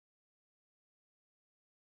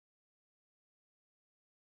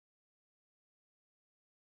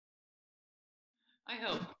I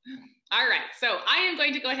hope. All right, so I am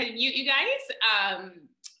going to go ahead and mute you guys.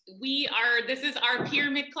 This is our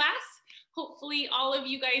pyramid class. Hopefully all of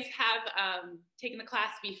you guys have taken the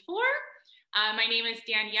class before. My name is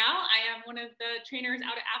Danielle. I am one of the trainers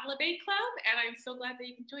out at Avila Bay Club, and I'm so glad that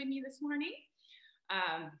you can join me this morning.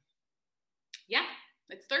 Yeah,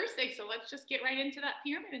 it's Thursday, so let's just get right into that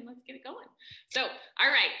pyramid and let's get it going. So, all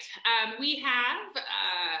right, we have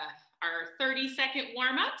our 30-second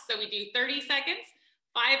warm-up. So we do 30 seconds,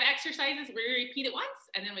 5 exercises, we repeat it once,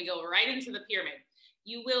 and then we go right into the pyramid.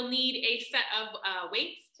 You will need a set of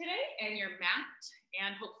weights today and your mat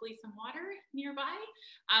and hopefully some water nearby.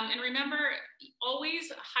 And remember,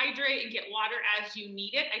 always hydrate and get water as you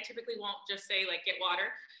need it. I typically won't just say like get water,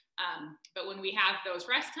 but when we have those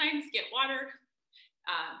rest times, get water.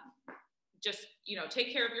 Just,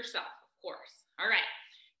 take care of yourself, of course. All right,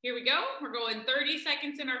 here we go. We're going 30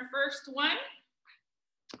 seconds in our first one.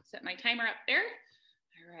 Set my timer up there.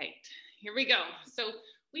 All right, here we go. So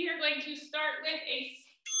we are going to start with a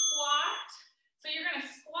squat. So you're gonna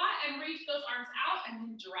squat and reach those arms out and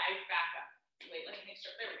then drive back up. Wait, let me make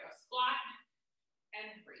sure, there we go. Squat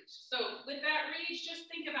and reach. So with that reach, just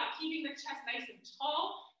think about keeping the chest nice and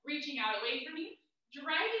tall, reaching out away from you,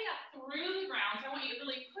 driving up through the ground. So I want you to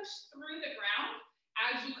really push through the ground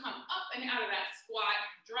as you come up and out of that squat.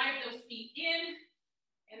 Drive those feet in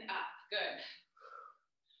and up. Good.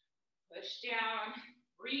 Push down,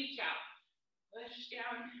 reach out. Push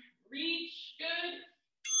down, reach. Good.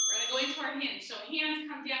 We're gonna go into our hinge. So hands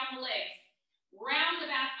come down the legs. Round the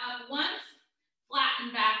back up once,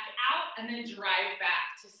 flatten back out, and then drive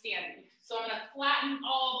back to standing. So I'm gonna flatten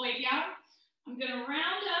all the way down. I'm gonna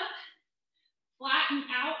round up, flatten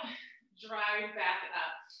out, drive back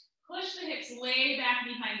up. Push the hips way back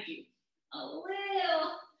behind you. A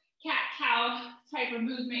little cat-cow type of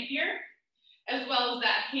movement here, as well as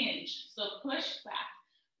that hinge. So push back,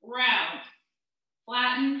 round,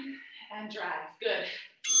 flatten, and drive. Good.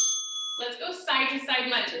 Let's go side to side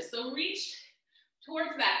lunges. So reach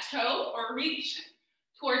towards that toe or reach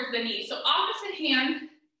towards the knee. So opposite hand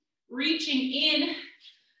reaching in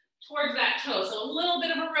towards that toe. So a little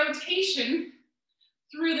bit of a rotation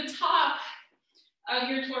through the top of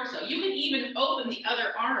your torso. You can even open the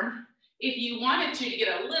other arm if you wanted to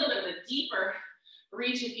get a little bit of a deeper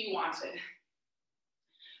reach if you wanted.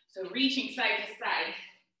 So reaching side to side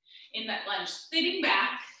in that lunge, sitting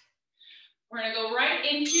back. We're gonna go right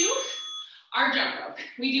into our jump rope.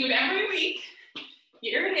 We do it every week.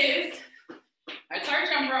 Here it is. That's our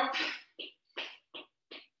jump rope.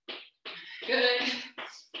 Good.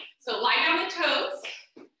 So lie down the toes.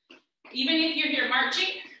 Even if you're here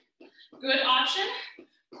marching, good option.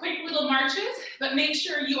 Quick little marches, but make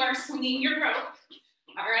sure you are swinging your rope.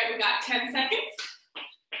 All right, we got 10 seconds.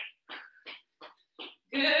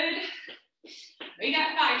 Good. We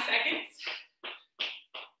got 5 seconds.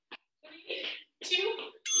 3, 2,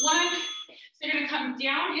 1. So you're gonna come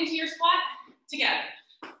down into your squat, together,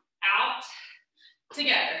 out,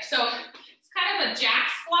 together. So it's kind of a jack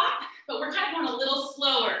squat, but we're kind of going a little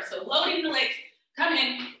slower. So loading the legs, come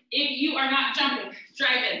in. If you are not jumping,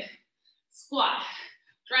 drive in, squat,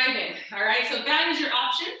 drive in. All right, so that is your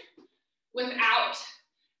option without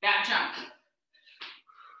that jump.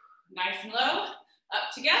 Nice and low,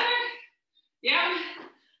 up together, down,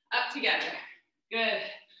 up together. Good.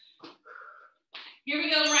 Here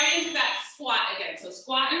we go right into that squat again. So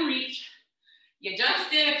squat and reach. You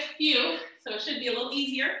just did a few, so it should be a little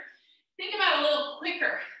easier. Think about a little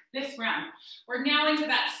quicker this round. We're now into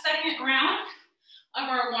that second round of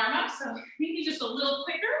our warm-up, so maybe just a little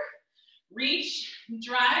quicker. Reach,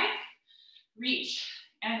 drive, reach,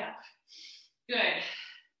 and up. Good.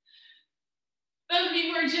 Those of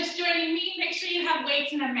you who are just joining me, make sure you have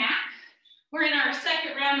weights and a mat. We're in our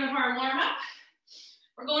second round of our warm-up.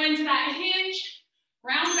 We're going into that hinge,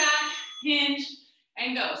 round back, hinge,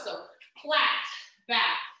 and go. So flat,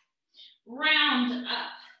 back, round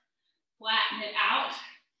up, flatten it out,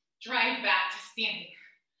 drive back to standing.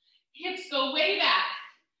 Hips go way back,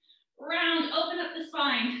 round, open up the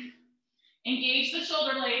spine, engage the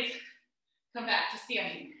shoulder blades, come back to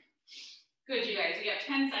standing. Good, you guys, we got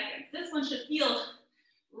 10 seconds. This one should feel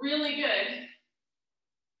really good.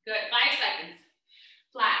 Good, 5 seconds.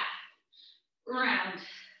 Flat, round,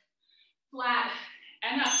 flat,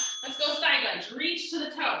 and up. Let's go side lunge. Reach to the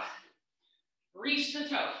toe. Reach to the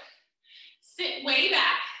toe. Sit way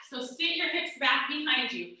back. So sit your hips back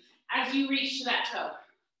behind you as you reach to that toe.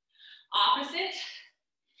 Opposite.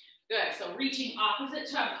 Good. So reaching opposite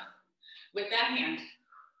toe with that hand.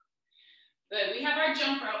 Good. We have our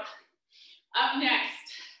jump rope. Up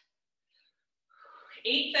next.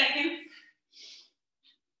 8 seconds.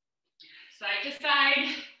 Side to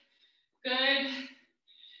side. Good.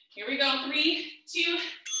 Here we go. 3, 2,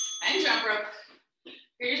 and jump rope.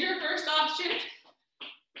 Here's your first option.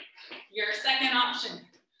 Your second option.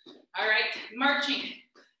 All right, marching,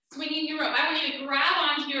 swinging your rope. I want you to grab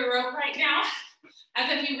onto your rope right now as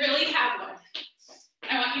if you really have one.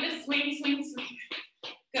 I want you to swing, swing, swing.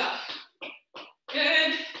 Go.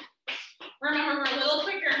 Good. Remember, we're a little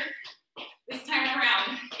quicker this time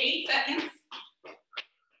around. 8 seconds.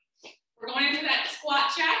 We're going into that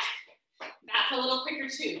squat jack. That's a little quicker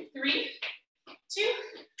too. 3, 2,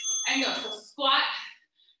 and go. So squat,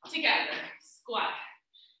 together, squat,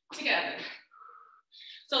 together.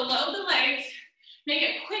 So load the legs, make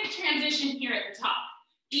a quick transition here at the top,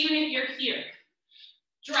 even if you're here.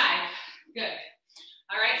 Drive, good.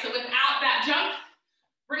 All right, so without that jump,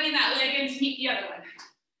 bringing that leg in to meet the other one.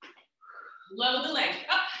 Load the legs,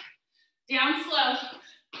 up, down slow,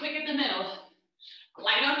 quick at the middle.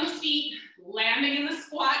 Light on those feet, landing in the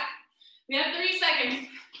squat. We have 3 seconds,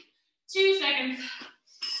 2 seconds,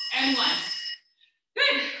 and 1.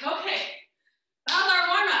 Good, okay. That was our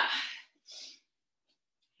warm-up.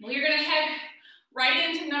 We're gonna head right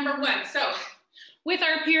into number 1. So with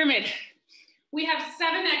our pyramid, we have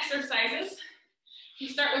 7 exercises. We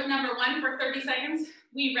start with number 1 for 30 seconds.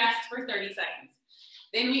 We rest for 30 seconds.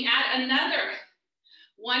 Then we add another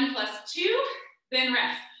 1 plus 2, then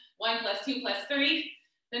rest. 1 plus 2 plus 3,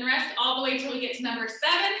 then rest all the way till we get to number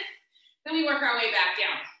 7. Then we work our way back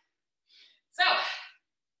down. So,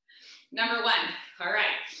 number 1, all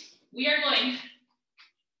right. We are going,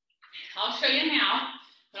 I'll show you now,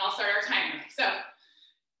 and I'll start our timer. So,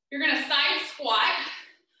 you're gonna side squat.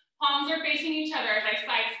 Palms are facing each other as I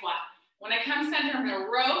side squat. When I come center, I'm gonna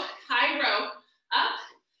row, high row, up,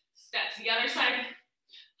 step to the other side,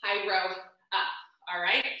 high row, up, all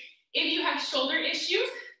right? If you have shoulder issues,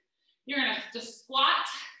 you're gonna just squat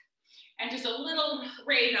and just a little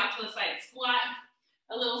raise out to the side. Squat,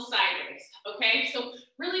 a little sideways, okay? So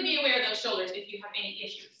really be aware of those shoulders if you have any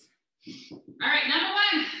issues. All right, number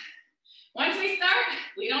 1. Once we start,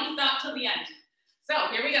 we don't stop till the end. So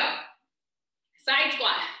here we go. Side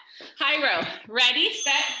squat, high row. Ready,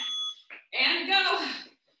 set, and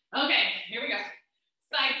go. Okay, here we go.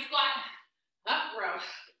 Side squat, up row,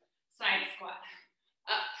 side squat,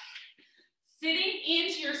 up. Sitting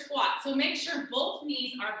into your squat, so make sure both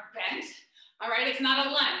knees are bent. All right, it's not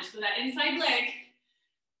a lunge, so that inside leg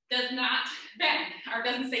does not bend or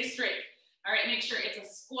doesn't stay straight. All right, make sure it's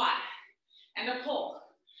a squat and a pull.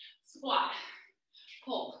 Squat,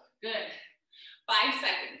 pull, good. 5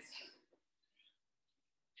 seconds.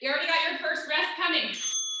 You already got your first rest coming.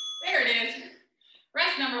 There it is.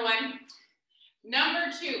 Rest number 1.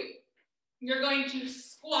 Number 2, you're going to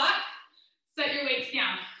squat, set your weights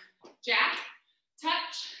down. Jack,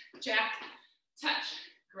 touch, jack, touch.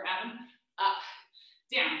 Grab them, up,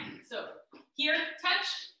 down. So here, touch,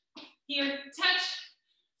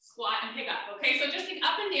 squat and pick up. Okay, so just think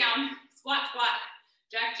up and down, squat, squat,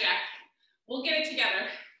 jack, jack. We'll get it together.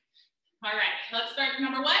 All right, let's start with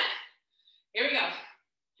number 1. Here we go.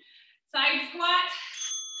 Side squat,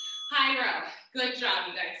 high row. Good job,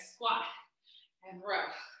 you guys. Squat and row.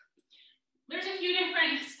 There's a few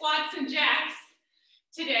different squats and jacks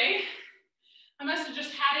today. I must have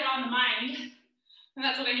just had it on the mind, and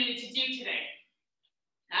that's what I needed to do today.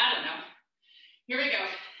 I don't know. Here we go.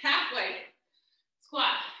 Halfway.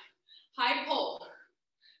 Squat. High pull.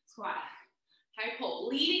 Squat. High pull.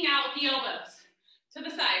 Leading out with the elbows to the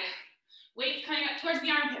side. Weights coming up towards the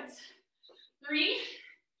armpits. 3,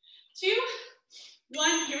 2,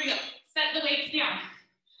 1. Here we go. Set the weights down.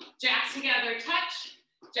 Jack together, touch.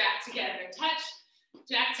 Jack together, touch.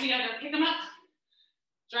 Jack together, pick them up.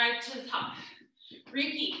 Drive to the top.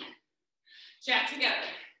 Repeat. Jack together.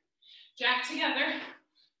 Jack together.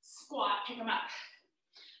 Squat, pick them up.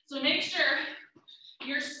 So make sure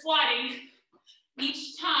you're squatting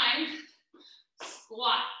each time.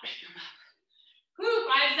 Squat, pick them up. Whew,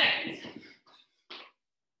 5 seconds.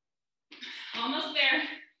 Almost there.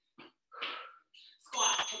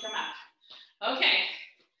 Squat, pick them up. Okay,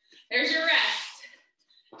 there's your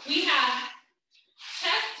rest. We have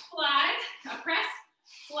chest fly, a press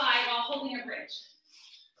fly while holding a bridge.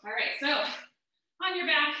 All right, so on your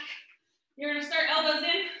back, you're gonna start elbows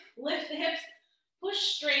in, lift the hips, push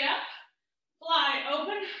straight up, fly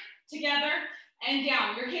open, together, and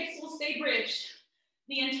down. Your hips will stay bridged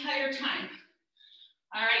the entire time.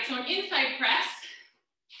 All right, so an inside press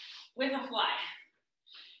with a fly.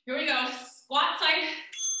 Here we go, squat side.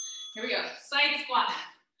 Here we go, side squat,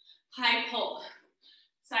 high pull,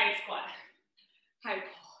 side squat, high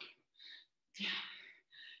pull, down,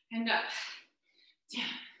 and up, down.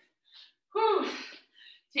 Whew.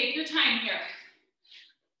 Take your your time here.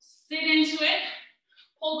 Sit into it.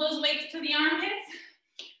 Hold those weights to the armpits.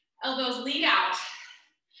 Elbows lead out.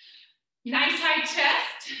 Nice high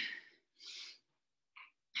chest.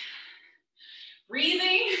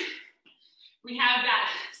 Breathing. We have that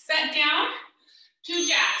set down, 2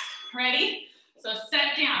 jacks. Ready? So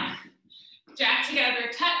set down. Jack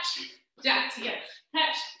together, touch. Jack together,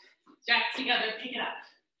 touch. Jack together, pick it up.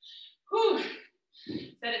 Whew.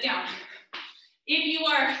 Set it down. If you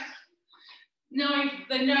are knowing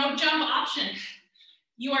the no jump option,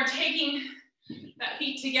 you are taking that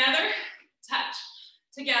feet together, touch,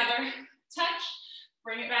 together, touch,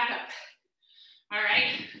 bring it back up. All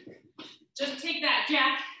right, just take that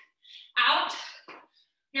jack out.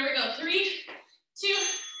 Here we go, 3, 2,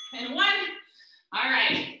 and 1. All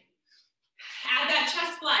right, add that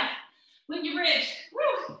chest fly with your bridge.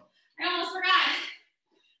 Woo, I almost forgot.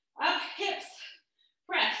 Up, hips,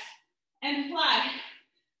 press, and fly.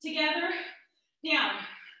 Together, down.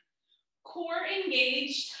 Core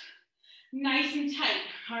engaged, nice and tight.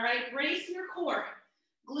 All right, brace your core.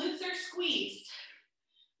 Glutes are squeezed.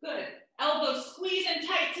 Good. Elbows squeeze and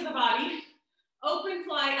tight to the body. Open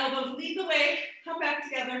fly, elbows lead the way. Come back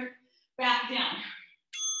together, back down.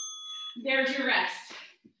 There's your rest.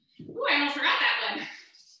 Ooh, I almost forgot that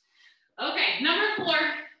one. Okay, number 4.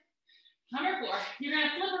 You're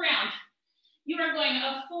gonna flip around. You are going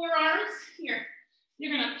up forearms here.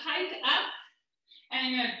 You're gonna pike up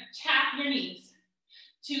and you're gonna tap your knees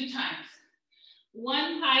 2 times.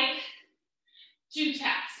 1 pike, 2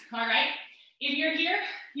 taps, all right? If you're here,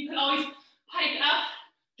 you can always pike up,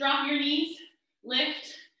 drop your knees,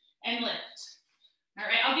 lift, and lift. All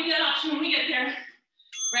right, I'll give you that option when we get there.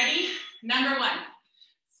 Ready? Number 1,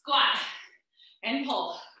 squat and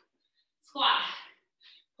pull. Squat,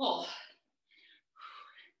 pull.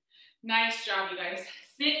 Nice job, you guys.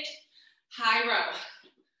 Sit, high row.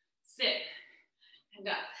 Sit, and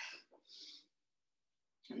up.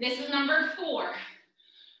 This is number 4.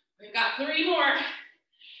 We've got 3 more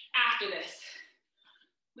after this.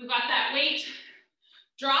 We've got that weight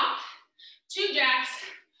drop, 2 jacks,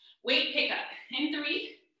 weight pickup. In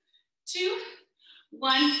 3, 2,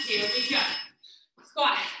 1, here we go.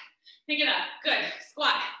 Squat, pick it up, good,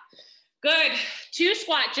 squat. Good, 2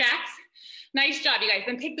 squat jacks. Nice job, you guys.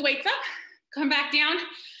 Then pick the weights up, come back down,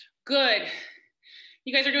 good.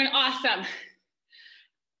 You guys are doing awesome.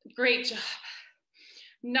 Great job.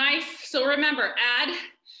 Nice, so remember, add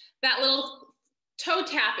that little toe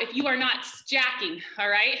tap if you are not jacking, all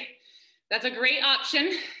right? That's a great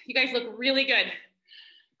option. You guys look really good.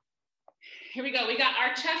 Here we go, we got our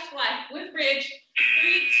chest fly with bridge.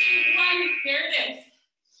 3, 2, 1, here it is.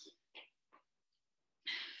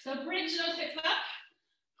 So bridge those hips up,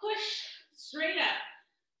 push straight up.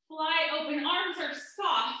 Fly open, arms are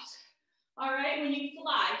soft, all right, when you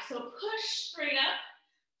fly. So push straight up,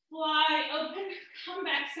 fly open, come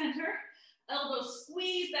back center. Elbows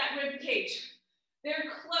squeeze that rib cage.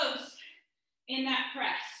 They're close in that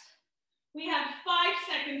press. We have 5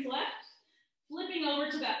 seconds left. Flipping over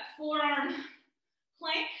to that forearm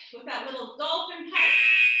plank with that little dolphin pike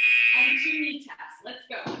and 2 knee taps. Let's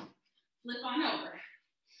go. Flip on over.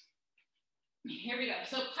 Here we go.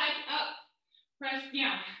 So pike up, press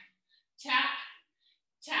down, tap,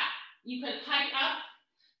 tap. You could pike up,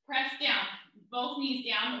 press down. Both knees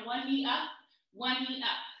down, 1 knee up, 1 knee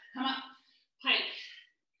up. Come up, pike,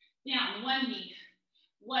 down, 1 knee,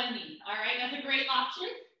 1 knee. All right, that's a great option.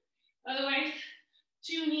 Otherwise,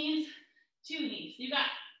 2 knees, 2 knees. You got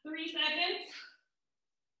 3 seconds.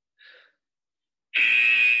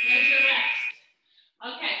 There's your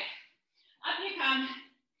rest. Okay, up you come.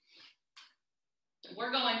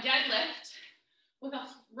 We're going deadlift with a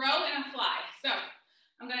row and a fly. So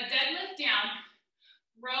I'm gonna deadlift down,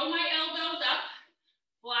 row my elbows up,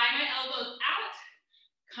 fly my elbows out,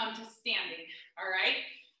 come to standing, all right?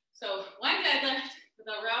 So 1 deadlift with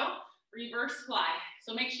a row, reverse fly.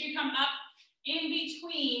 So make sure you come up in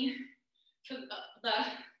between the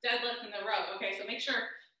deadlift and the row. Okay, so make sure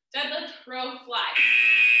deadlift, row, fly.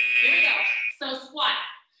 Here we go. So squat,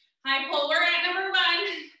 high pull. We're at number 1.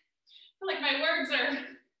 I feel like my words are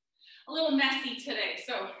a little messy today,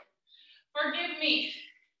 so forgive me.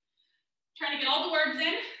 Trying to get all the words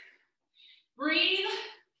in, breathe,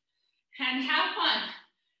 and have fun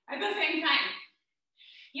at the same time.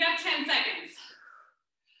 You have 10 seconds.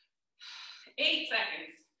 8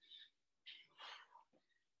 seconds.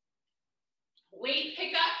 Weight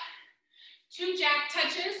pick up, 2 jack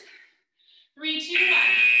touches, 3, 2, 1.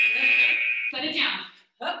 Let's go. Set it down.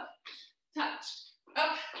 Up, touch,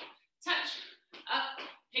 up, touch, up,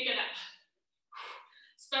 pick it up.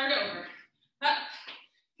 Start over. Up,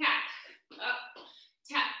 tap, up,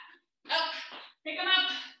 tap,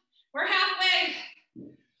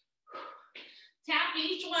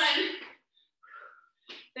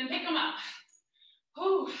 up.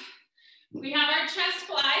 Whew. We have our chest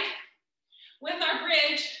fly with our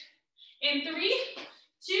bridge in 3,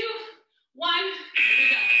 2, 1. Here we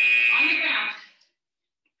go. On the ground.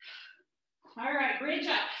 All right, bridge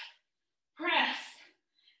up, press,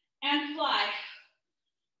 and fly.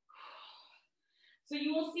 So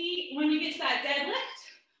you will see when you get to that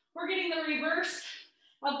deadlift, we're getting the reverse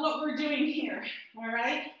of what we're doing here, all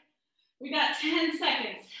right? We got 10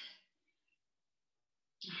 seconds.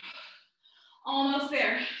 Almost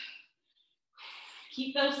there.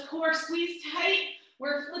 Keep those core squeezed tight.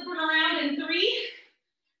 We're flipping around in 3,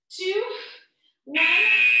 2, 1.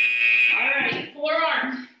 All right,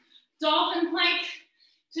 forearm. Dolphin plank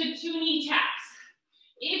to 2 knee taps.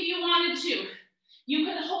 If you wanted to, you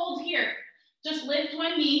could hold here. Just lift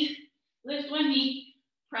one knee,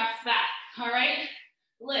 press back. All right?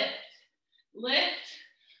 Lift, lift,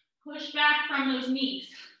 push back from those knees.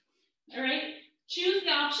 All right? Choose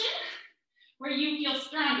the option where you feel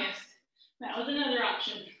strongest. That was another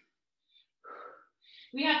option.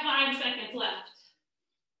 We have 5 seconds left.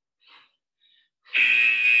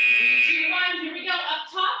 3, 2, 1, here we go,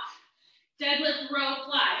 up top. Deadlift, row,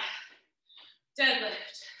 fly.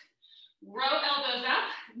 Deadlift. Row elbows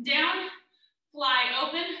up, down, fly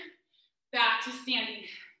open, back to standing.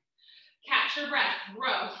 Catch your breath,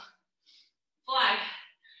 row, fly,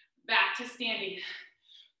 back to standing.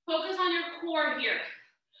 Focus on your core here,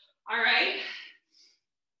 all right?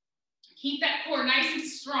 Keep that core nice and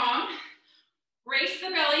strong. Brace the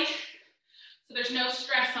belly so there's no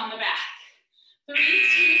stress on the back. 3,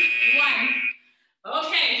 2, 1.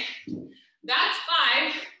 Okay, that's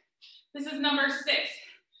 5. This is number 6.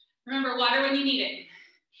 Remember, water when you need it.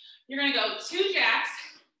 You're gonna go 2 jacks,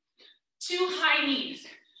 2 high knees.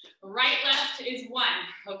 Right, left is 1,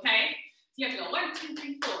 okay? So you have to go 1, 2,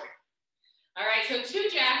 3, 4. All right, so 2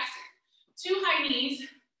 jacks, 2 high knees,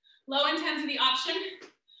 low intensity option,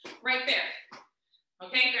 right there.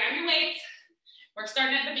 Okay, grab your weights. We're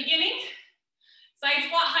starting at the beginning. Side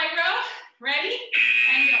squat, high row. Ready?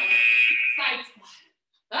 And go. Side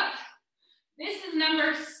squat. Up. This is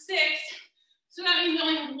number 6. So that means we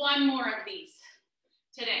only have 1 more of these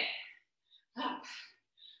today. Up.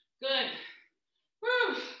 Good.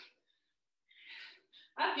 Woo.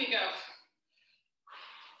 Up you go.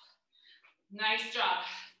 Nice job.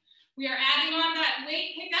 We are adding on that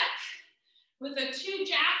weight pickup with the 2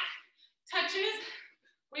 jack touches,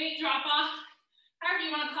 weight drop off, however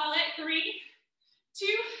you want to call it. 3, 2,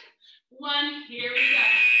 1. Here we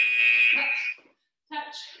go. Up,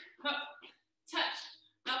 touch, up, touch,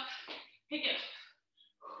 up, pick it up.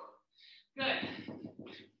 Good.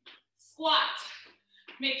 Squat.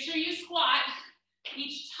 Make sure you squat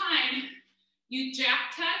each time you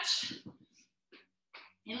jack touch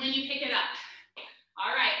and when you pick it up.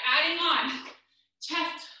 All right, adding on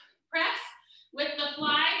chest press with the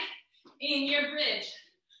fly in your bridge.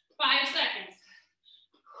 5 seconds.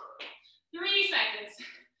 3 seconds.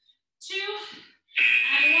 2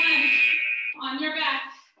 and 1 on your back.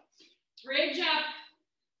 Bridge up,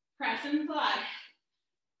 press and fly.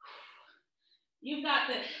 You've got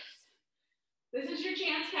this. This is your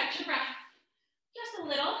chance, catch your breath. Just a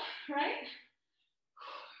little, right?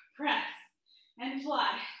 Press and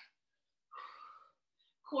fly.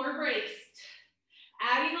 Core braced.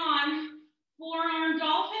 Adding on forearm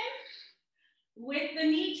dolphin with the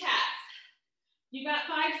knee taps. You got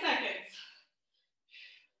 5 seconds.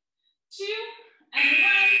 2 and 1.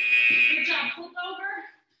 Good job, flip over.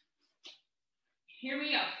 Here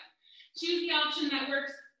we go. Choose the option that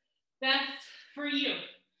works best for you.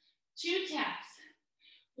 2 taps,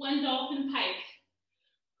 1 dolphin pike.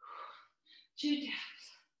 2 taps.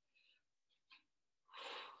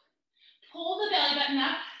 Pull the belly button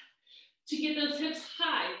up to get those hips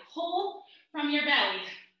high. Pull from your belly.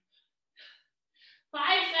 5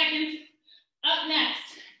 seconds. Up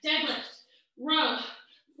next, deadlift, row,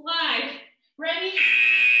 fly. Ready?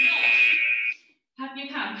 Go. Up you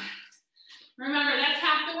come. Remember, that's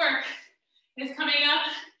half the work. Is coming up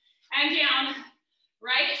and down,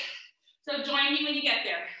 right? So join me when you get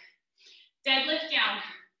there. Deadlift down,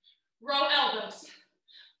 row elbows,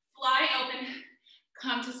 fly open,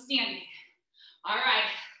 come to standing. All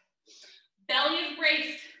right, belly is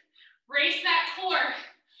braced. Brace that core,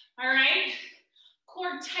 all right?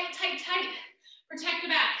 Core tight, tight, tight. Protect the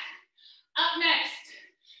back. Up next,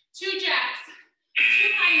 2 jacks, 2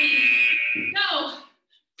 high knees. Go.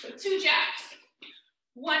 So 2 jacks.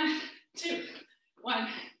 1, 2, 1,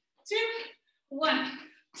 2, 1,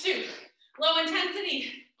 2. Low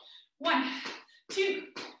intensity. 1, 2,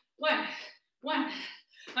 1, 1.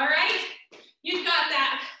 All right, you've got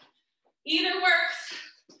that. Either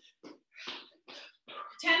works.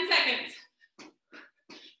 10 seconds. seconds.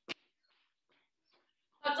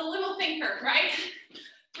 That's a little thinker, right?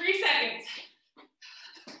 3 seconds.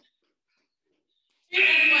 2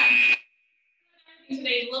 and 1. Today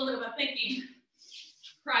is a little bit of a thinking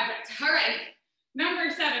project. All right, number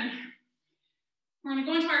 7. We're gonna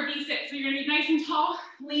go into our V6. So you're gonna be nice and tall,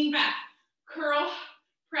 lean back, curl,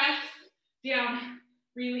 press, down,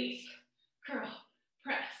 release, curl,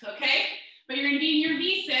 press, okay? But you're gonna be in your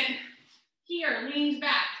V-sit here, leaned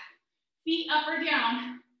back, feet up or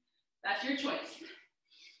down. That's your choice.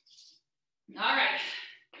 All right,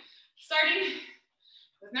 starting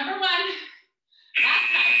with number 1.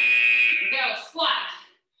 Last time, go squat,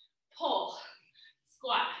 pull,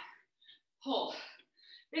 squat, pull.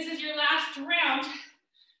 This is your last round.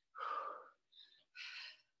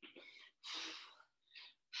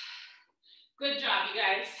 Good job, you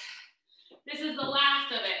guys. This is the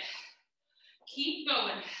last of it. Keep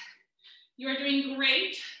going. You are doing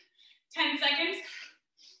great. 10 seconds.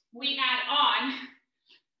 We add on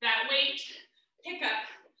that weight, pick up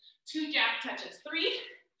 2 jack touches. 3,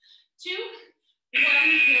 2, 1,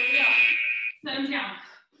 here we go. Set them down.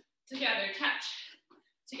 Together, touch.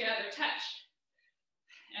 Together, touch.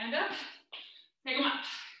 And up. Take them up.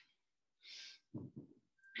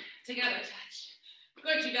 Together, touch.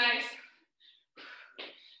 Good, you guys.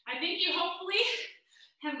 I think you hopefully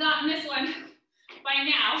have gotten this one by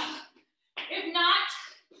now. If not,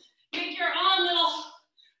 make your own little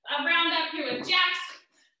round up here with jacks,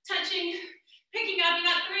 touching, picking up. You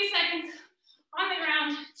got 3 seconds on the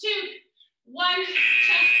ground. 2, 1,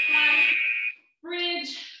 chest fly,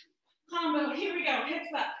 bridge, combo. Here we go, hips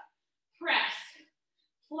up, press,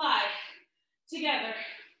 fly, together,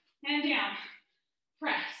 and down,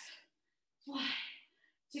 press, fly,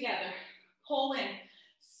 together, pull in.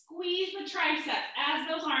 Squeeze the triceps as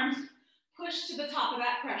those arms push to the top of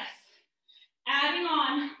that press. Adding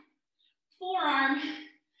on, forearm,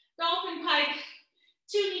 dolphin pike,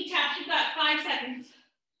 2 knee taps. You've got 5 seconds.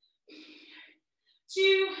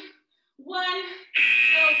 2, 1,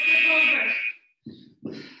 go, flip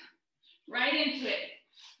over. Right into it.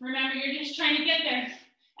 Remember, you're just trying to get there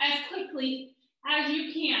as quickly as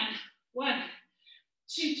you can. 1,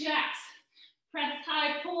 2 jacks. Press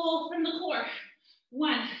high, pull from the core.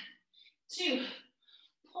 1, 2,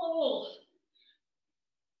 pull.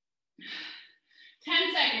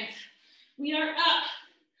 10 seconds. We are up.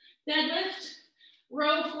 Deadlift,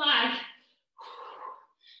 row fly.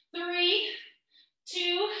 3,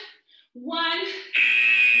 2, 1. Here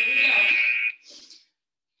we go.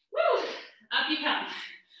 Woo! Up you come.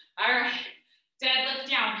 All right. Deadlift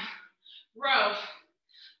down. Row,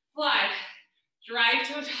 fly, drive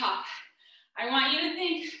to the top. I want you to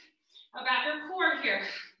think about your core here.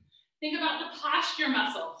 Think about the posture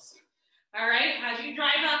muscles. All right, as you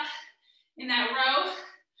drive up in that row,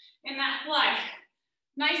 in that fly,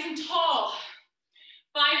 nice and tall.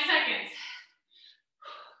 5 seconds.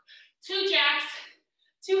 2 jacks,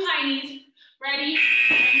 2 high knees, ready,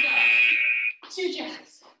 and go. 2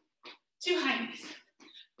 jacks, 2 high knees,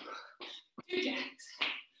 2 jacks.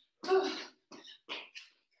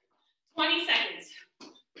 20 seconds.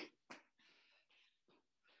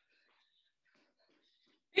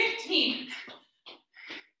 15.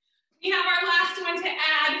 We have our last one to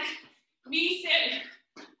add. V-sit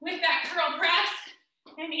with that curl press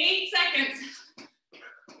in 8 seconds.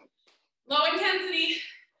 Low intensity.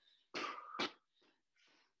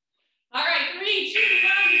 All right, 3, 2,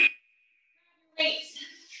 1. Wait.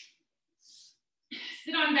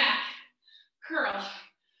 Sit on back. Curl,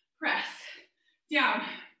 press, down,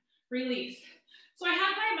 release. So I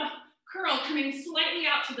have kind of a curl coming slightly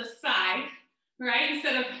out to the side, right,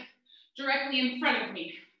 instead of directly in front of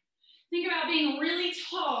me. Think about being really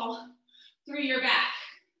tall through your back.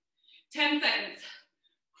 10 seconds.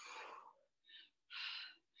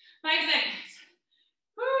 5 seconds.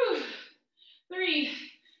 Woo. 3,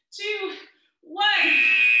 2, 1.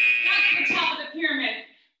 That's the top of the pyramid.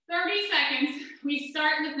 30 seconds. We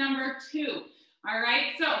start with number 2. All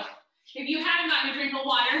right, so if you haven't gotten a drink of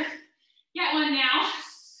water, get one now.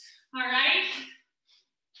 All right.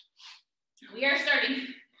 We are starting.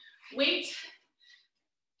 Weight,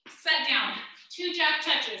 set down. 2 jack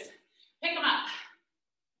touches. Pick them up.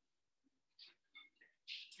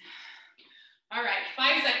 All right,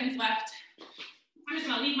 5 seconds left. I'm just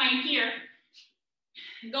gonna leave mine here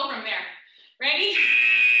and go from there. Ready?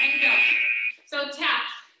 And go. So tap,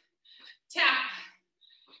 tap,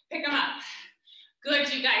 pick them up.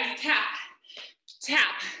 Good, you guys, tap,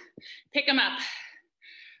 tap, pick them up.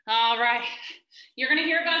 All right, you're gonna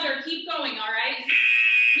hear a buzzer, keep going, all right?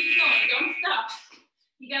 Keep going, don't stop.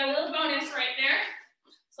 You got a little bonus right there,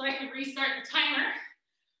 so I could restart the timer,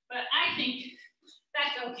 but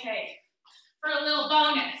Okay, for a little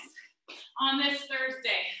bonus on this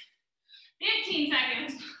Thursday. 15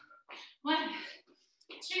 seconds. 1,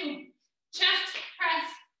 2, chest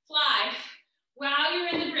press, fly. While you're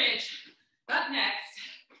in the bridge. Up next.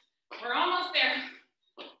 We're almost there.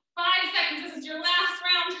 5 seconds. This is your last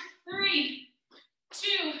round. 3, 2,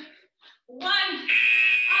 1. On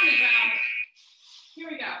the ground. Here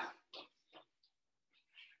we go.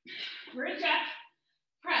 Bridge up,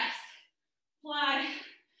 press, fly,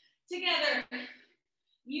 together.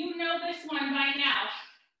 You know this one by now.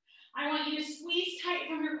 I want you to squeeze tight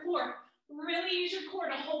from your core. Really use your core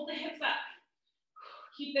to hold the hips up.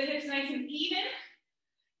 Keep the hips nice and even.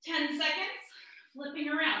 10 seconds, flipping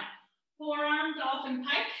around. Forearm, dolphin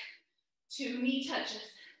pike, 2 knee touches.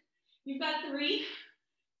 You've got 3,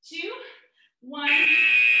 2, 1,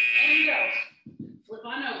 and go. Flip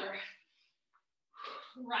on over.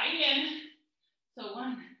 Right in. So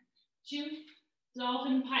 1, 2,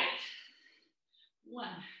 dolphin pike. 1,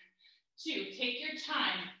 2, take your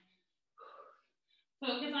time.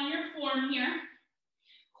 Focus on your form here.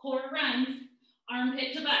 Core runs,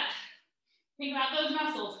 armpit to butt. Think about those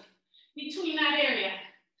muscles between that area.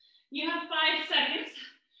 You have 5 seconds.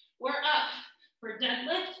 We're up for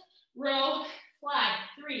deadlift, row, fly.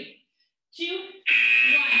 3, 2,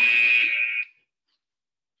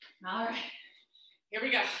 1. All right, here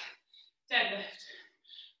we go. Deadlift,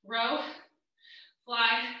 row,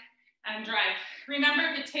 fly, and drive. Remember,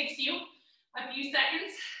 if it takes you a few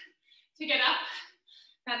seconds to get up,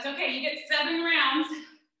 that's okay. You get 7 rounds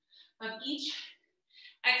of each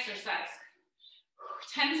exercise.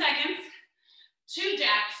 10 seconds, 2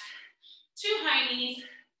 jacks, 2 high knees,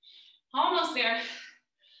 almost there.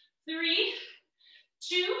 3,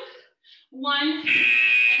 2, 1,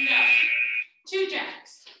 and go. 2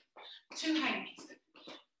 jacks, 2 high knees.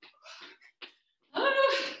 Oh,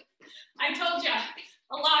 I told you,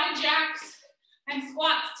 a lot of jacks and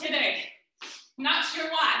squats today. Not sure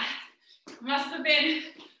why. Must have been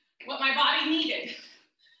what my body needed.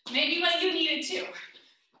 Maybe what you needed too.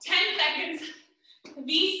 10 seconds,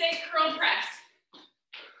 V6 curl press.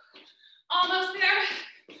 Almost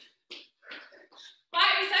there. 5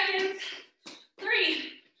 seconds.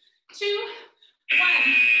 3, 2, 1.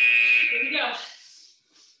 Here we go.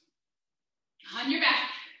 On your back.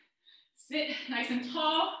 Sit nice and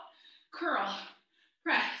tall. Curl.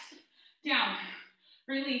 Press. Down.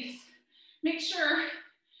 Release. Make sure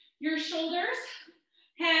your shoulders,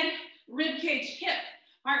 head, rib cage, hip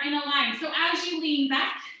are in a line. So as you lean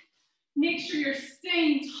back, make sure you're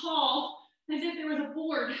staying tall as if there was a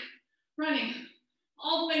board running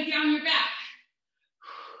all the way down your back.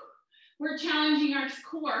 We're challenging our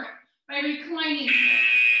core by reclining here.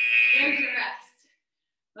 There's your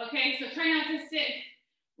rest. Okay, so try not to sit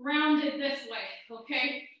rounded this way,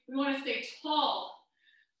 okay? We want to stay tall.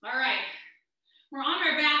 All right, we're on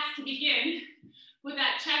our backs to begin with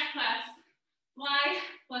that chest press, fly,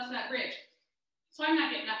 plus that bridge. So I'm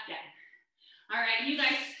not getting up yet. All right, you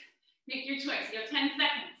guys make your choice. You have 10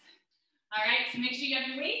 seconds. All right, so make sure you have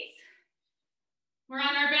your weights. We're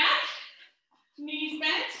on our back, knees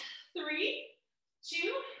bent. 3,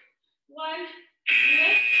 2, 1, lift.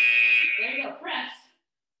 There you go, press,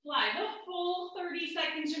 fly. The full 30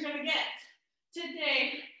 seconds you're gonna get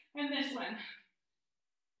today and this one.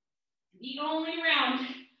 The only round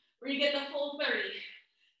where you get the full 30.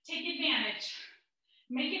 Take advantage.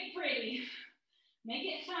 Make it pretty. Make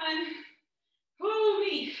it fun.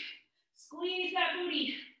 Booty. Squeeze that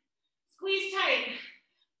booty. Squeeze tight.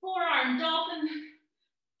 Forearm, dolphin,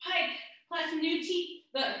 pike, plus new teeth.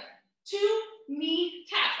 The 2 knee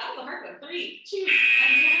taps. That was a hard one. 3, 2,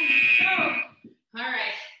 and 1, go. All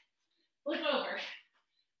right. Flip over.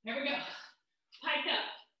 There we go. Pike up.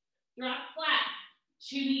 Drop flat.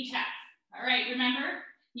 2 knee taps. All right, remember,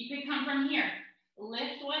 you could come from here.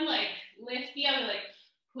 Lift one leg, lift the other leg,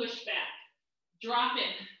 push back, drop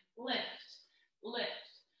in, lift, lift,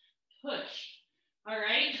 push. All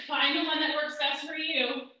right, find the one that works best for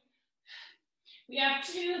you. We have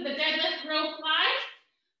 2, the deadlift row fly.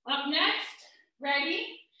 Up next, ready,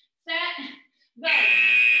 set, go.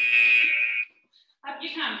 Up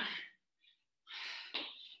you come.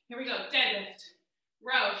 Here we go, deadlift,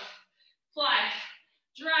 row, fly.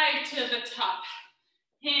 Drive to the top.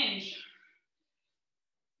 Hinge.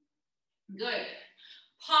 Good.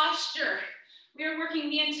 Posture. We are working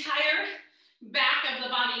the entire back of the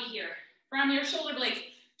body here. From your shoulder blades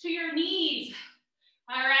to your knees.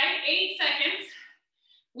 All right, 8 seconds.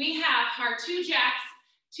 We have our 2 jacks,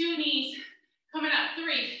 2 knees. Coming up,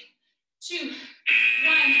 3, 2, 1.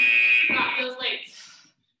 Drop those legs.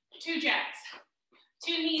 2 jacks,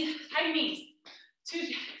 2 knees, high knees. 2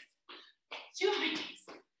 jacks, 2 high knees.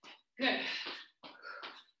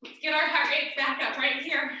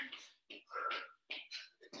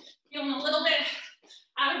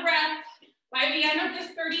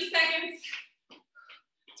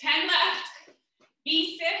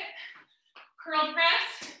 V-sit, curl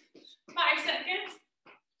press, 5 seconds.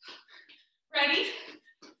 Ready,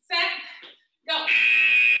 set, go.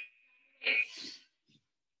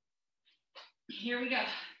 Here we go.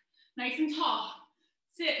 Nice and tall.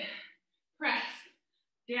 Sit, press,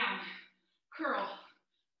 down, curl,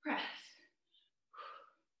 press.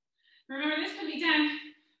 Remember, this can be done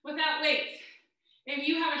without weights. If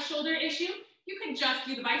you have a shoulder issue, you can just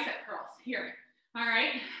do the bicep curls here. All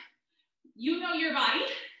right? You know your body.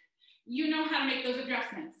 You know how to make those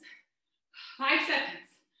adjustments. 5 seconds.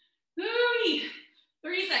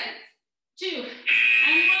 3 seconds. 2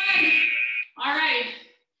 and 1. All right.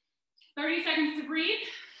 30 seconds to breathe.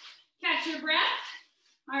 Catch your breath.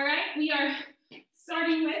 All right. We are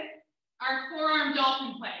starting with our forearm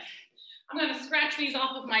dolphin plank. I'm going to scratch these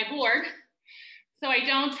off of my board so I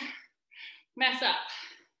don't mess up.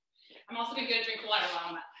 I'm also going to get a drink of water while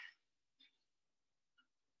I'm up.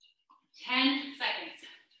 10 seconds.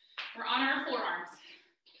 We're on our forearms.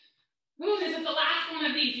 Ooh, this is the last one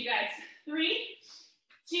of these, you guys. 3,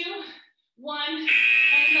 2, 1, and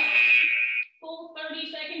go. Full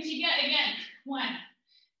 30 seconds you get again. 1,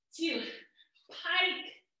 2, pike.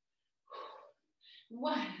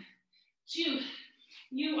 1, 2.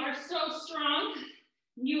 You are so strong.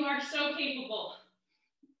 You are so capable.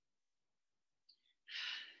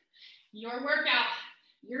 Your workout,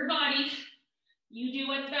 your body, you do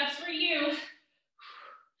what's best for you.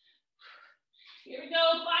 Here we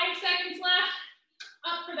go, 5 seconds left.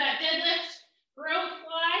 Up for that deadlift. Row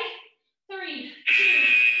fly. 3, 2,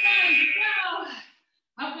 1,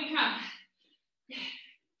 go. Up we come.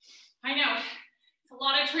 I know, it's a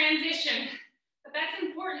lot of transition, but that's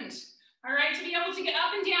important. All right, to be able to get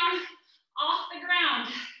up and down off the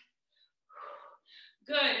ground.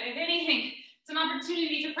 Good, if anything, it's an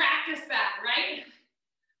opportunity to practice that, right?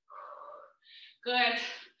 Good,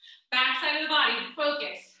 back side of the body,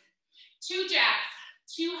 focus. 2 jacks,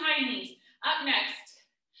 2 high knees. Up next,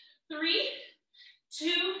 3,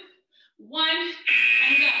 2, 1,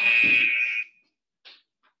 and go.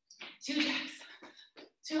 2 jacks,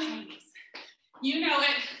 2 high knees. You know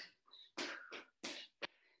it.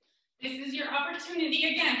 This is your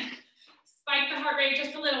opportunity again. Spike the heart rate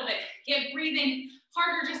just a little bit. Get breathing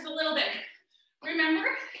harder just a little bit. Remember,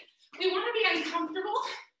 we want to be uncomfortable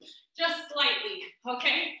just slightly,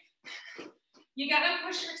 okay? You gotta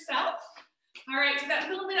push yourself, all right, to that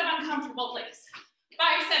little bit of uncomfortable place.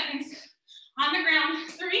 5 seconds on the ground.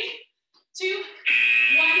 3, 2,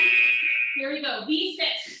 1. Here we go.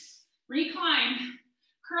 V-sit, recline,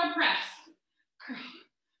 curl press, curl,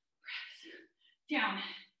 press, down.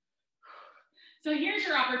 So here's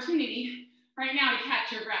your opportunity right now to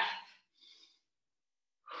catch your breath.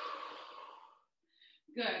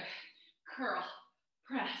 Good. Curl,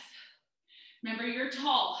 press. Remember, you're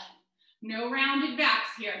tall. No rounded backs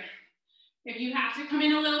here. If you have to come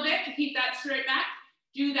in a little bit to keep that straight back,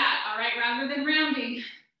 do that, all right? Rather than rounding,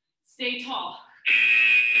 stay tall.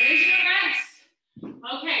 There's your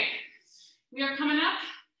rest. Okay, we are coming up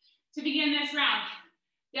to begin this round.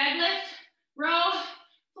 Deadlift, row,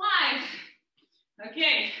 fly.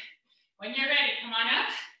 Okay, when you're ready, come on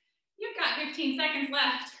up. You've got 15 seconds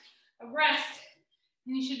left of rest,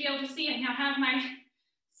 and you should be able to see it. Now have my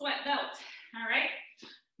sweat belt, all right?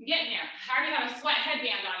 I'm getting there. I already have a sweat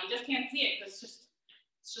headband on. You just can't see it because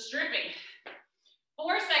it's just dripping.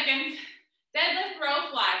 4 seconds. Deadlift,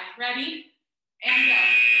 row, fly. Ready? And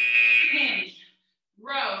go. Hinge.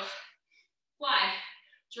 Row. Fly.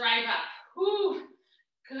 Drive up. Whoo.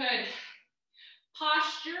 Good.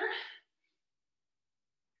 Posture.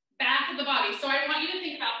 Back of the body. So I want you to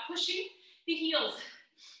think about pushing the heels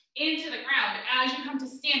into the ground as you come to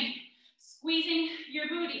standing. Squeezing your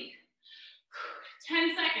booty.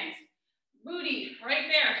 10 seconds. Booty right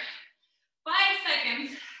there. 5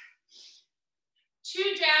 seconds.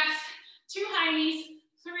 2 jacks, 2 high knees.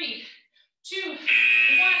 3, 2, 1.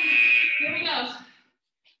 Here we go.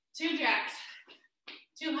 2 jacks,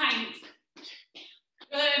 2 high knees.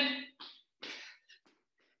 Good.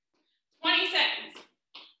 20 seconds.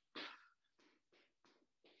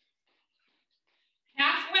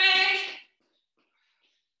 Halfway.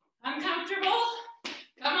 Uncomfortable?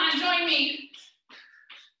 Come on, join me.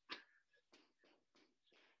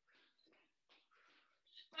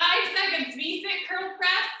 5 seconds. V-sit curl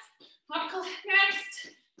press. Up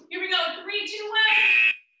next. Here we go. 3, 2, 1.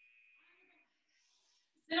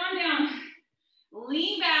 Sit on down.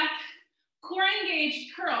 Lean back. Core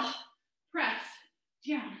engaged. Curl. Press.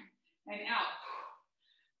 Down and out.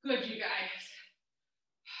 Good, you guys.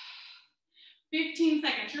 15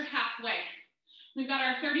 seconds. You're halfway. We've got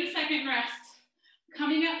our 30-second rest.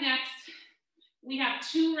 Coming up next, we have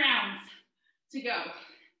 2 rounds. to go.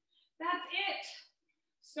 That's it.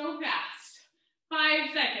 So fast. 5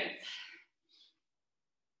 seconds.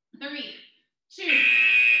 3, 2,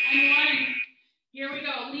 and 1. Here we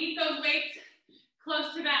go. Leave those weights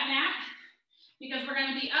close to that mat because we're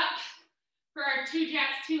going to be up for our 2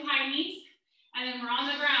 jacks, 2 high knees, and then we're on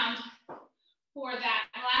the ground for that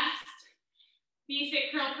last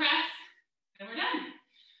B-sit curl press, and we're done.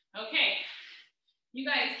 Okay, you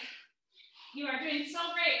guys, you are doing so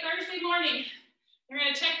great. Thursday morning, you're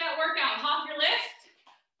going to check that workout off your list.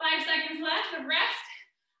 5 seconds left of rest.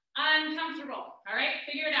 Uncomfortable. All right,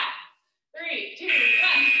 figure it out. 3, 2, 1.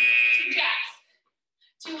 2 jacks.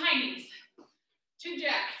 2 high knees. 2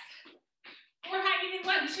 jacks. 4 high knees.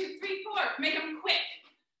 1, 2, 3, 4. Make them quick.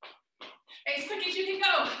 As quick as you can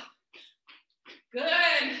go.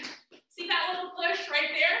 Good. See that little push right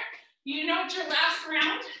there? You know it's your last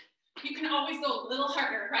round. You can always go a little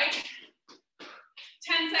harder, right?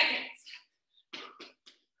 10 seconds.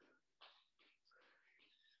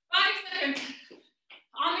 5 seconds.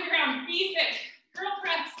 On the ground, B-sit, curl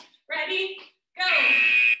press, ready, go.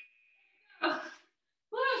 Oh.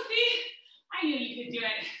 Woo, see? I knew you could do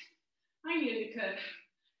it. I knew you could.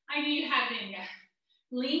 I knew you had it in you.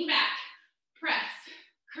 Lean back, press,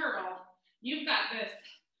 curl. You've got this.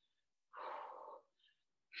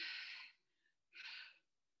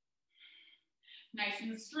 Nice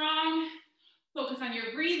and strong. Focus on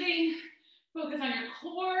your breathing. Focus on your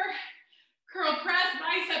core. Curl press,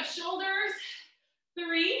 biceps, shoulders.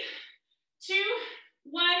 3, 2,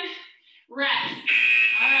 1, rest.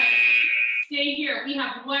 All right, stay here. We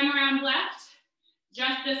have 1 round left,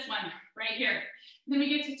 just this one right here. Then we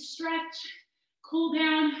get to stretch, cool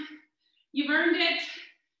down. You've earned it.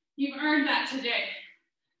 You've earned that today.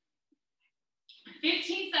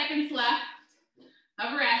 15 seconds left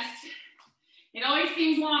of rest. It always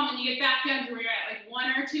seems long when you get back down to where you're at like 1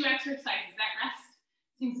 or 2 exercises. That rest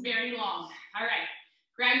seems very long. All right,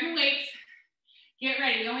 grab your weights. Get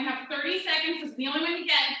ready. We only have 30 seconds. This is the only one you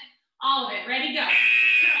get. All of it. Ready, go. Curl,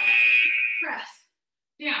 press,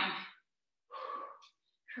 down.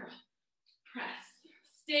 Curl, press.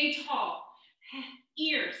 Stay tall.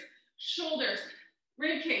 Ears, shoulders,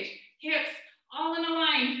 rib cage, hips, all in a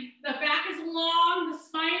line. The back is long. The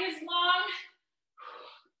spine is long.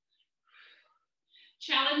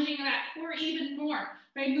 Challenging that core even more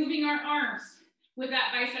by moving our arms with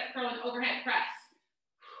that bicep curl and overhead press.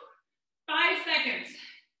 5 seconds.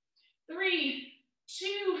 3,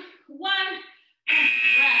 2, 1, and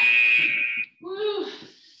rest. Woo.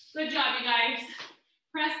 Good job, you guys.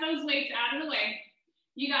 Press those weights out of the way.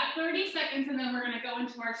 You got 30 seconds, and then we're going to go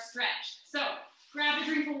into our stretch. So grab a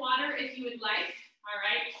drink of water if you would like. All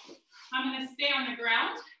right. I'm going to stay on the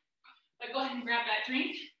ground, but go ahead and grab that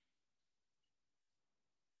drink.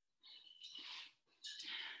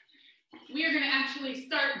 We are going to actually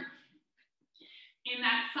start in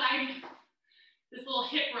that side, this little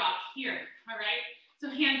hip rock here, all right? So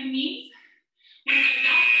hands and knees. When you get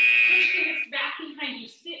out, push the hips back behind you.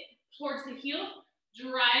 Sit towards the heel,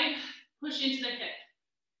 drive, push into the hip.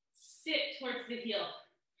 Sit towards the heel,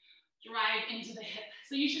 drive into the hip.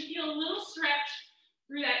 So you should feel a little stretch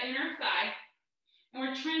through that inner thigh. And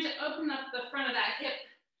we're trying to open up the front of that hip,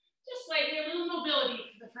 just slightly, a little mobility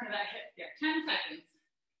to the front of that hip there. 10 seconds.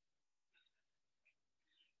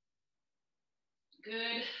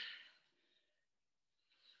 Good.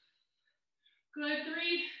 Good.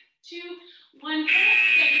 3, 2, 1. Stay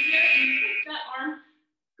here and take that arm.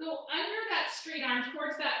 Go under that straight arm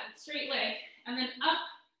towards that straight leg and then up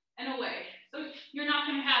and away. So you're not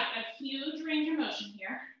going to have a huge range of motion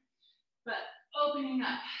here, but opening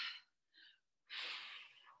up.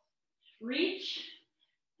 Reach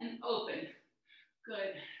and open.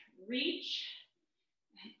 Good. Reach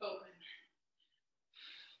and open.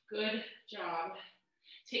 Good job.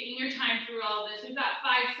 Taking your time through all of this. We've got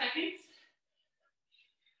 5 seconds.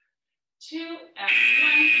 2 and 1.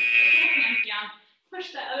 Hands down.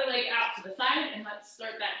 Push that other leg out to the side and let's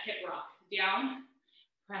start that hip rock. Down,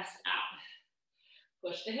 press out.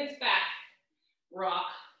 Push the hips back. Rock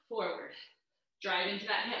forward. Drive into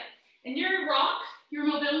that hip. And your rock, your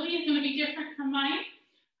mobility is going to be different from mine.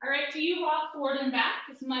 All right, so you rock forward and back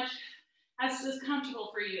as much as is comfortable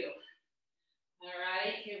for you. All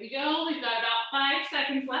right, here we go. We've got about 5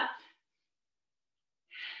 seconds left.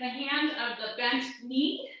 The hand of the bent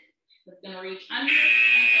knee is going to reach under and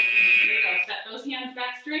open. Here we go. Set those hands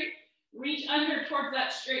back straight. Reach under towards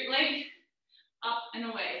that straight leg. Up and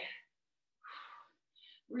away.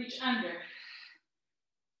 Reach under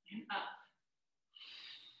and up.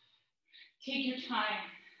 Take your time.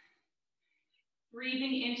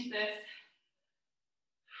 Breathing into this.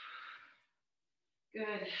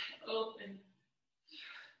 Good. Open.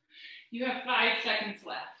 You have 5 seconds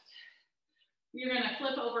left. We're gonna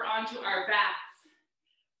flip over onto our backs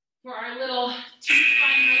for our little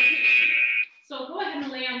two-spine rotation. So go ahead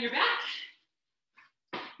and lay on your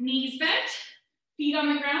back. Knees bent, feet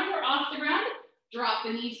on the ground or off the ground. Drop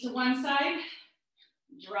the knees to one side,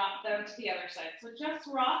 drop them to the other side. So just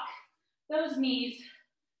rock those knees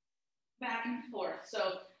back and forth.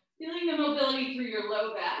 So feeling the mobility through your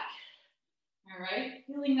low back. All right,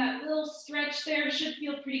 feeling that little stretch there should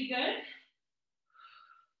feel pretty good.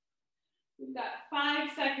 We've got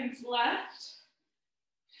 5 seconds left.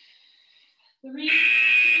 3, 2,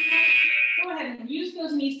 1. Go ahead and use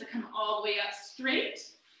those knees to come all the way up straight.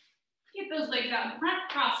 Get those legs out in front,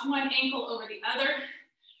 cross one ankle over the other.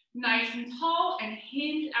 Nice and tall and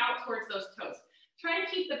hinge out towards those toes. Try and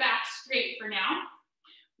keep the back straight for now.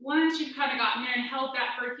 Once you've kind of gotten there and held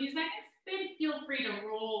that for a few seconds, then feel free to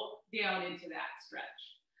roll down into that stretch.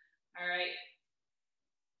 All right.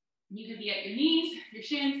 You can be at your knees, your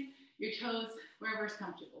shins, your toes, wherever's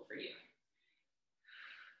comfortable for you.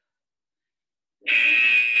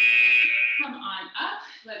 Come on up.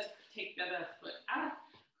 Let's take the other foot out,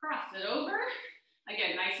 cross it over.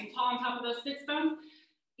 Again, nice and tall on top of those sits bones.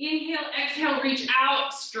 Inhale, exhale, reach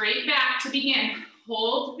out, straight back to begin.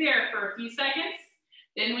 Hold there for a few seconds.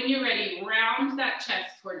 Then when you're ready, round that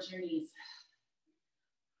chest towards your knees.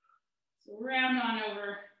 So round on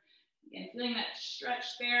over. Again, feeling that stretch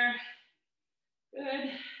there.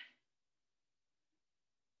 Good.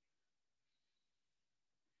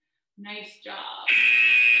 Nice job.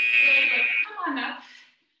 Good, let's come on up.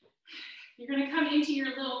 You're gonna come into your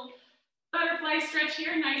little butterfly stretch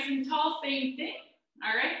here, nice and tall, same thing.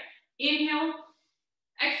 All right, inhale,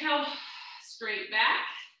 exhale, straight back.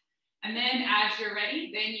 And then as you're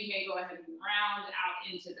ready, then you may go ahead and round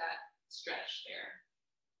out into that stretch there.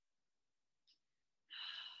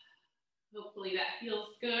 Hopefully that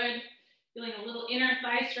feels good. Feeling a little inner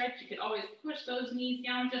thigh stretch. You could always push those knees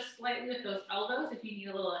down just slightly with those elbows if you need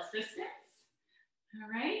a little assistance. All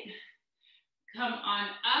right, come on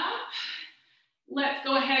up. Let's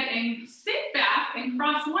go ahead and sit back and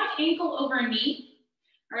cross one ankle over a knee.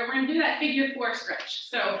 All right, we're gonna do that figure 4 stretch.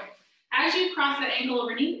 So as you cross that ankle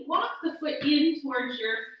over knee, walk the foot in towards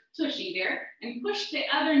your tushy there and push the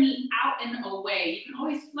other knee out and away. You can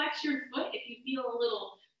always flex your foot if you feel a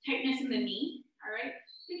little tightness in the knee. All right,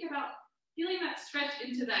 think about feeling that stretch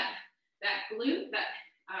into that glute, that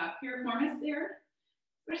piriformis there.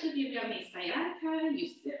 Especially if you've got any sciatica, you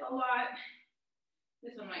sit a lot.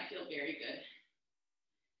 This one might feel very good.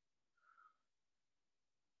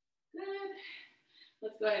 Good.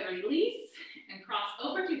 Let's go ahead and release and cross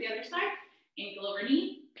over to the other side. Ankle over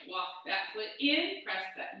knee, walk that foot in, press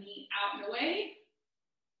that knee out and away.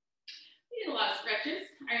 We did a lot of stretches,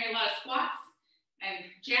 a lot of squats and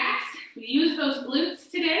jacks. We use those glutes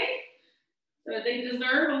today, so they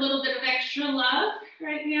deserve a little bit of extra love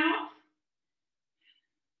right now.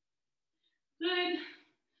 Good.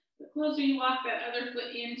 The closer you walk that other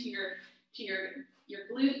foot into your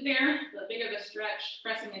glute there, the bigger the stretch,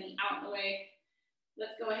 pressing the knee out and away.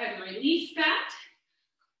 Let's go ahead and release that.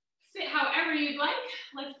 Sit however you'd like.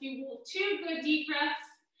 Let's do 2 good deep breaths,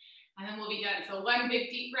 and then we'll be done. So 1 big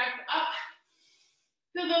deep breath up.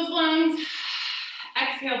 Fill those lungs.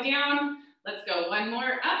 Exhale down. Let's go 1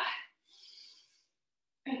 more up.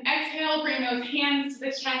 And exhale, bring those hands to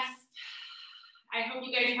the chest. I hope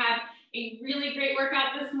you guys had a really great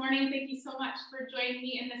workout this morning. Thank you so much for joining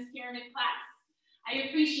me in this pyramid class. I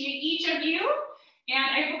appreciate each of you. And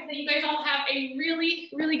I hope that you guys all have a really,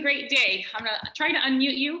 really great day. I'm gonna try to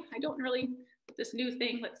unmute you. I don't really, this new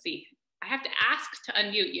thing, let's see. I have to ask to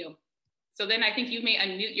unmute you. So then I think you may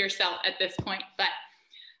unmute yourself at this point, but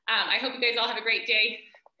I hope you guys all have a great day.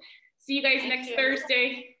 See you guys next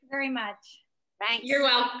Thursday. Very much. Thanks. You're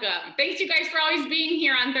welcome. Thanks you guys for always being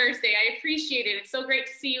here on Thursday. I appreciate it. It's so great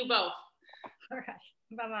to see you both. All right,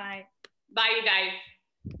 bye-bye. Bye you guys.